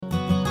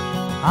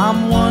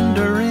I'm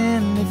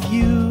wondering if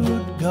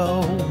you'd go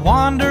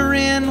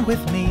wandering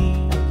with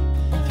me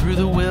through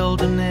the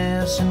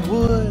wilderness and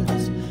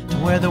woods to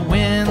where the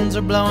winds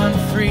are blowing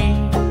free,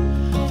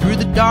 through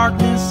the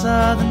darkness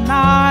of the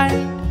night,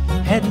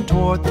 heading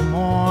toward the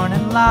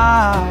morning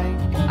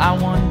light. I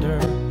wonder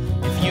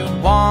if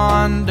you'd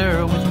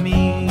wander with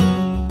me.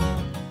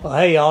 Well,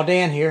 hey y'all,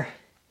 Dan here.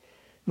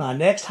 My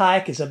next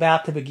hike is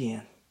about to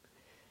begin.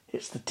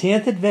 It's the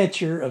 10th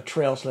adventure of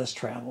Trails Less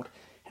Traveled,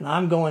 and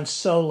I'm going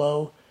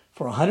solo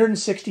for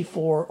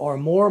 164 or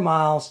more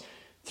miles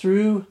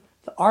through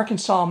the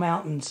Arkansas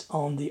mountains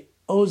on the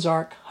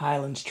Ozark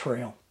Highlands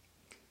Trail.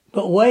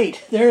 But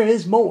wait, there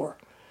is more.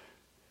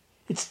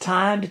 It's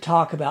time to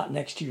talk about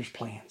next year's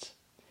plans.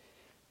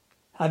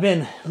 I've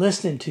been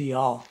listening to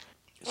y'all.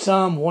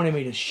 Some wanted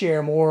me to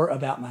share more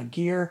about my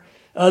gear.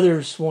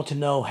 Others want to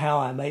know how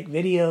I make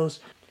videos.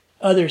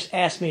 Others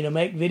asked me to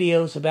make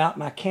videos about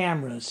my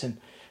cameras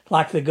and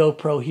like the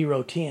GoPro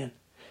Hero 10.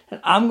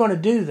 And I'm going to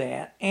do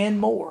that and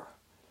more.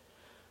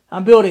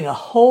 I'm building a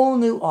whole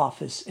new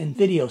office and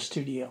video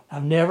studio.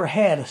 I've never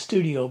had a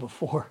studio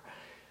before.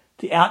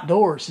 The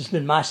outdoors has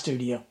been my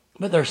studio.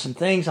 But there's some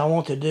things I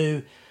want to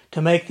do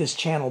to make this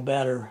channel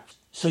better.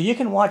 So you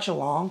can watch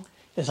along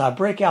as I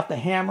break out the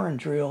hammer and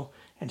drill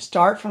and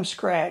start from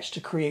scratch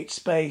to create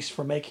space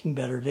for making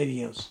better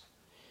videos.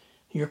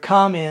 Your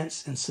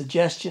comments and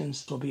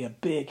suggestions will be a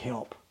big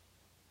help.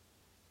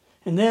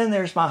 And then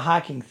there's my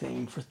hiking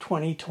theme for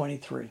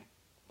 2023.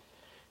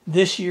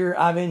 This year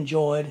I've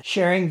enjoyed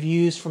sharing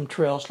views from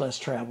Trails Less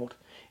Traveled.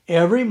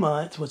 Every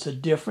month was a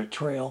different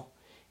trail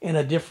in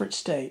a different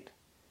state.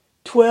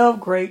 12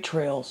 great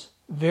trails,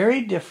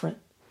 very different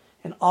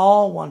and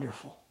all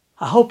wonderful.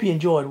 I hope you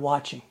enjoyed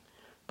watching,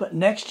 but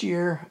next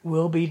year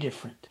will be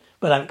different.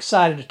 But I'm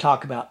excited to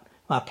talk about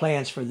my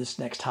plans for this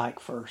next hike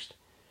first.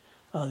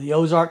 The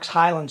Ozarks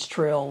Highlands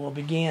Trail will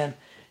begin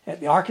at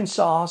the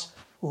Arkansas's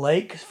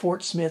Lake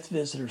Fort Smith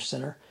Visitor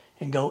Center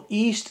and go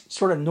east,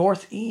 sort of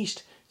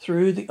northeast,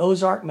 through the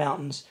Ozark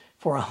Mountains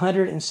for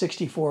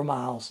 164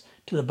 miles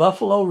to the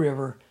Buffalo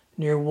River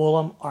near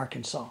Woolham,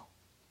 Arkansas.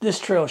 This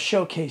trail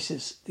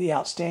showcases the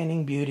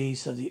outstanding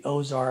beauties of the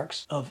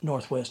Ozarks of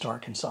northwest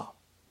Arkansas.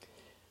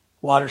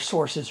 Water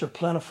sources are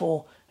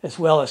plentiful, as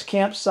well as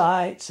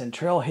campsites and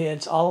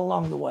trailheads all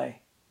along the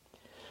way.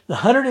 The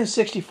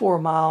 164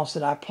 miles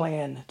that I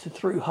plan to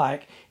through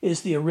hike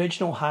is the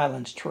original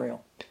Highlands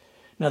Trail.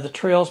 Now the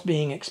trail's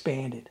being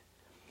expanded.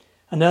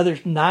 Another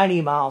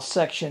 90-mile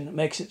section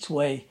makes its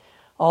way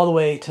all the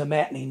way to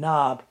Matney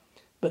Knob,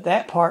 but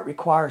that part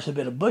requires a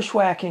bit of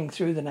bushwhacking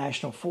through the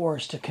National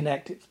Forest to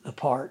connect the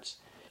parts.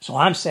 So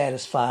I'm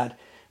satisfied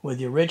with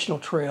the original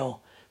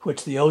trail,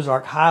 which the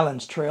Ozark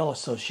Highlands Trail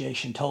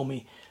Association told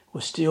me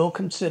was still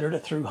considered a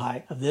through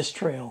hike of this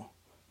trail,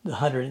 the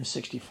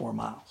 164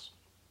 miles.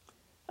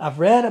 I've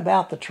read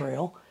about the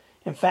trail.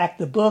 In fact,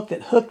 the book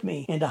that hooked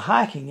me into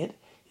hiking it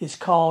is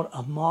called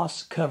A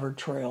Moss-Covered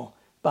Trail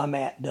by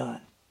Matt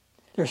Dunn.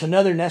 There's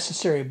another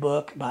necessary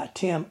book by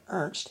Tim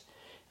Ernst,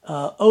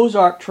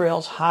 Ozark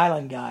Trails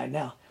Highland Guide.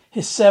 Now,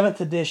 his 7th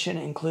edition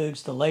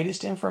includes the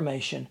latest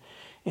information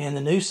and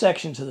the new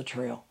sections of the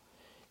trail.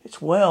 It's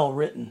well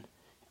written,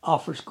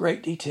 offers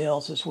great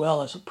details as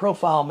well as a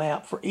profile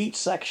map for each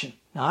section.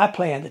 Now, I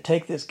plan to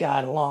take this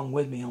guide along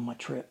with me on my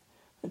trip.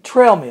 The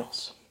trail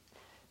meals.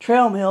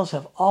 Trail meals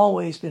have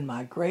always been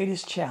my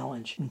greatest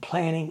challenge in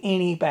planning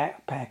any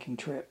backpacking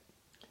trip.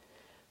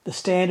 The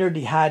standard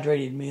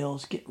dehydrated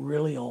meals get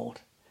really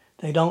old.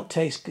 They don't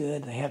taste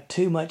good. They have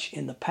too much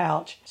in the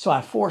pouch, so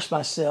I force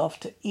myself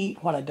to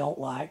eat what I don't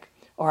like,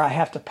 or I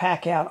have to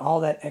pack out all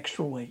that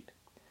extra weight.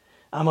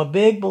 I'm a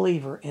big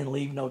believer in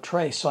leave no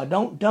trace, so I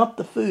don't dump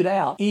the food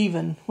out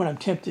even when I'm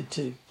tempted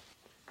to.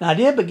 Now, I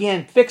did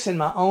begin fixing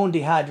my own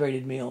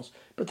dehydrated meals,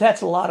 but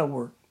that's a lot of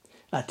work.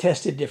 I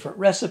tested different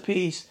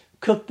recipes,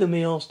 cooked the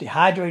meals,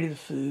 dehydrated the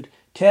food,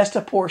 test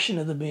a portion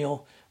of the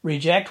meal,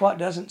 reject what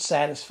doesn't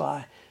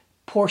satisfy,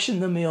 portion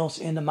the meals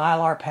into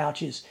Mylar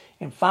pouches,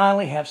 and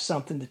finally have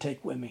something to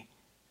take with me.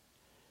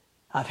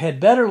 I've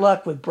had better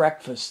luck with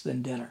breakfast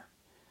than dinner.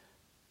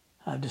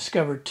 I've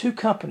discovered 2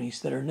 companies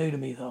that are new to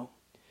me, though.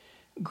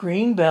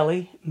 Green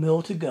Belly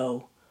Meal to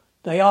Go.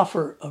 They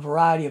offer a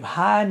variety of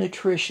high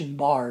nutrition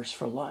bars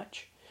for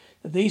lunch.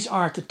 These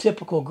aren't the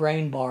typical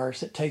grain bars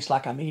that taste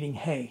like I'm eating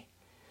hay.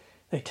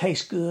 They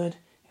taste good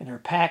and are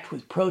packed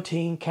with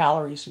protein,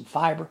 calories, and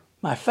fiber.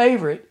 My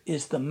favorite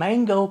is the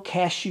Mango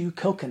Cashew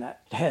Coconut.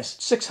 It has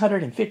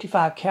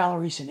 655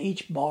 calories in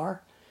each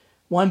bar.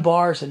 1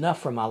 bar is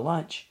enough for my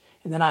lunch,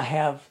 and then I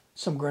have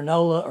some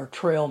granola or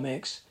trail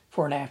mix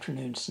for an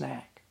afternoon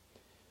snack.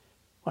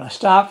 When I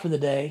stop for the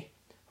day,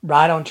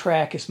 Right on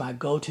Track is my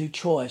go-to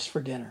choice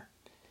for dinner.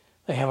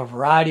 They have a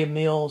variety of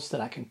meals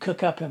that I can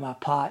cook up in my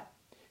pot.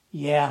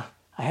 Yeah,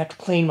 I have to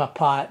clean my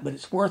pot, but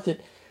it's worth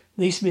it.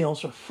 These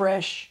meals are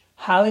fresh,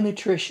 highly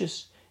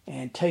nutritious,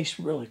 and taste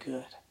really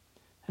good.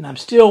 And I'm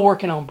still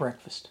working on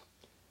breakfast,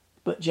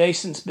 but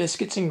Jason's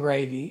biscuits and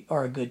gravy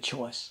are a good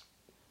choice.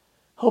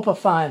 Hope I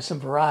find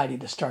some variety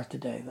to start the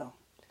day, though.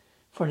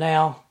 For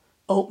now,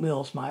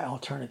 oatmeal's my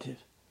alternative.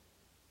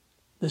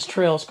 This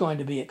trail is going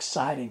to be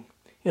exciting.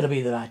 It'll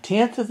be my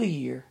 10th of the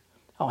year.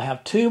 I'll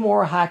have 2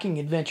 more hiking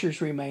adventures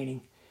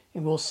remaining,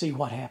 and we'll see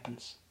what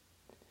happens.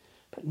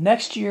 But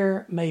next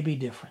year may be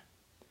different.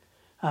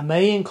 I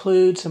may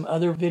include some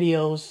other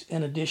videos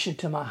in addition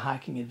to my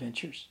hiking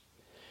adventures.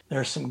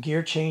 There are some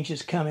gear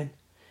changes coming,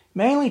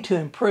 mainly to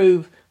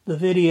improve the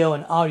video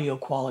and audio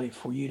quality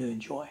for you to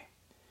enjoy.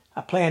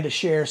 I plan to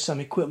share some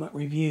equipment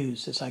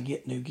reviews as I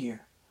get new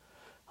gear.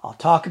 I'll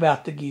talk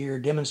about the gear,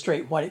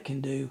 demonstrate what it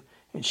can do,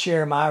 and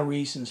share my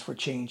reasons for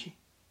changing.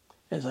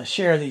 As I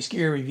share these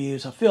gear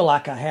reviews, I feel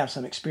like I have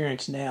some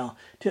experience now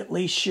to at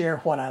least share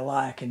what I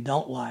like and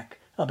don't like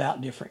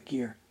about different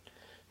gear.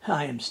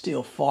 I am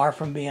still far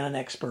from being an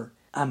expert.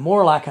 I'm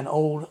more like an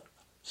old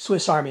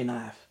Swiss Army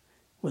knife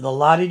with a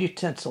lot of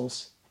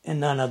utensils and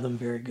none of them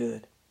very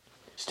good.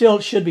 Still,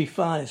 it should be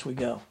fun as we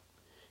go.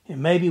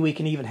 And maybe we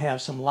can even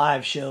have some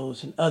live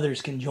shows and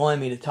others can join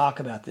me to talk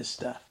about this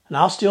stuff. And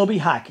I'll still be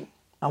hiking.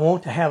 I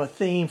want to have a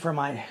theme for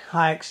my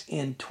hikes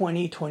in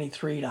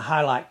 2023 to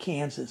highlight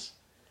Kansas.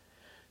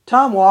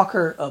 Tom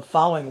Walker of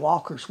Following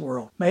Walker's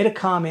World made a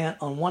comment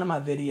on one of my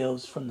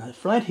videos from the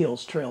Flint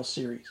Hills Trail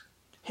series.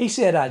 He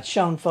said I'd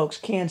shown folks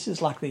Kansas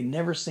like they'd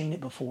never seen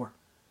it before.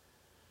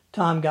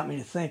 Tom got me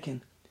to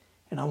thinking,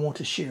 and I want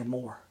to share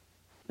more.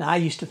 Now, I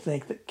used to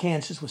think that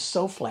Kansas was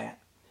so flat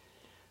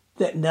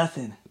that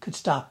nothing could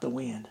stop the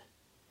wind,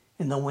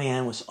 and the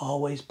wind was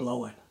always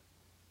blowing.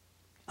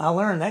 I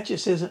learned that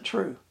just isn't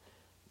true.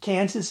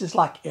 Kansas is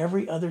like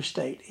every other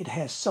state. It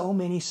has so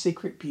many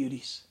secret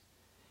beauties.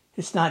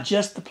 It's not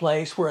just the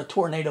place where a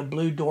tornado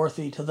blew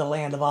Dorothy to the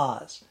land of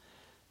Oz.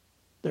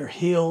 There are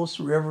hills,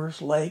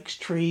 rivers, lakes,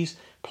 trees,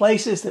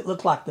 places that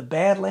look like the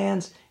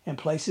Badlands and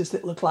places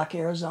that look like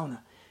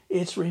Arizona.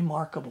 It's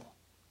remarkable.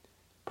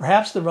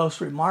 Perhaps the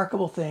most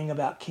remarkable thing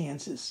about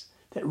Kansas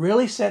that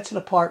really sets it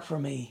apart for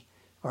me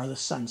are the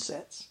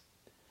sunsets.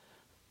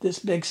 This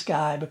big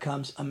sky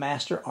becomes a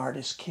master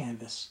artist's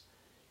canvas.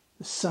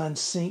 The sun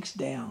sinks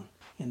down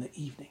in the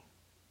evening.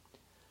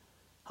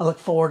 I look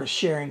forward to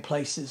sharing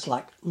places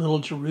like Little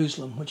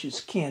Jerusalem, which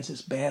is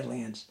Kansas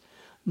Badlands,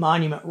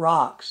 Monument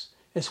Rocks,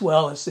 as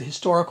well as the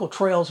historical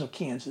trails of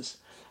Kansas.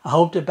 I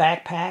hope to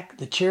backpack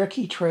the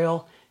Cherokee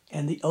Trail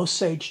and the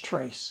Osage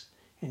Trace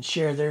and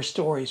share their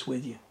stories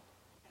with you.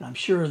 And I'm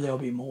sure there'll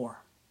be more.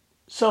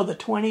 So the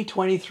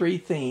 2023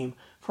 theme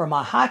for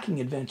my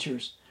hiking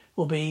adventures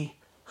will be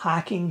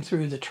hiking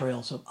through the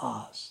trails of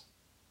Oz.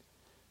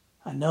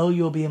 I know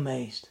you'll be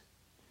amazed.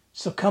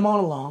 So come on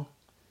along,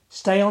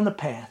 stay on the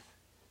path,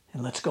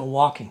 and let's go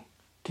walking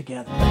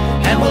together.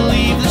 And we'll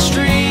leave the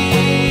streets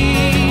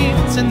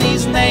in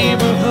these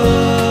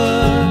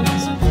neighborhoods,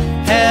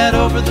 head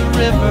over the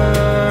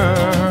river.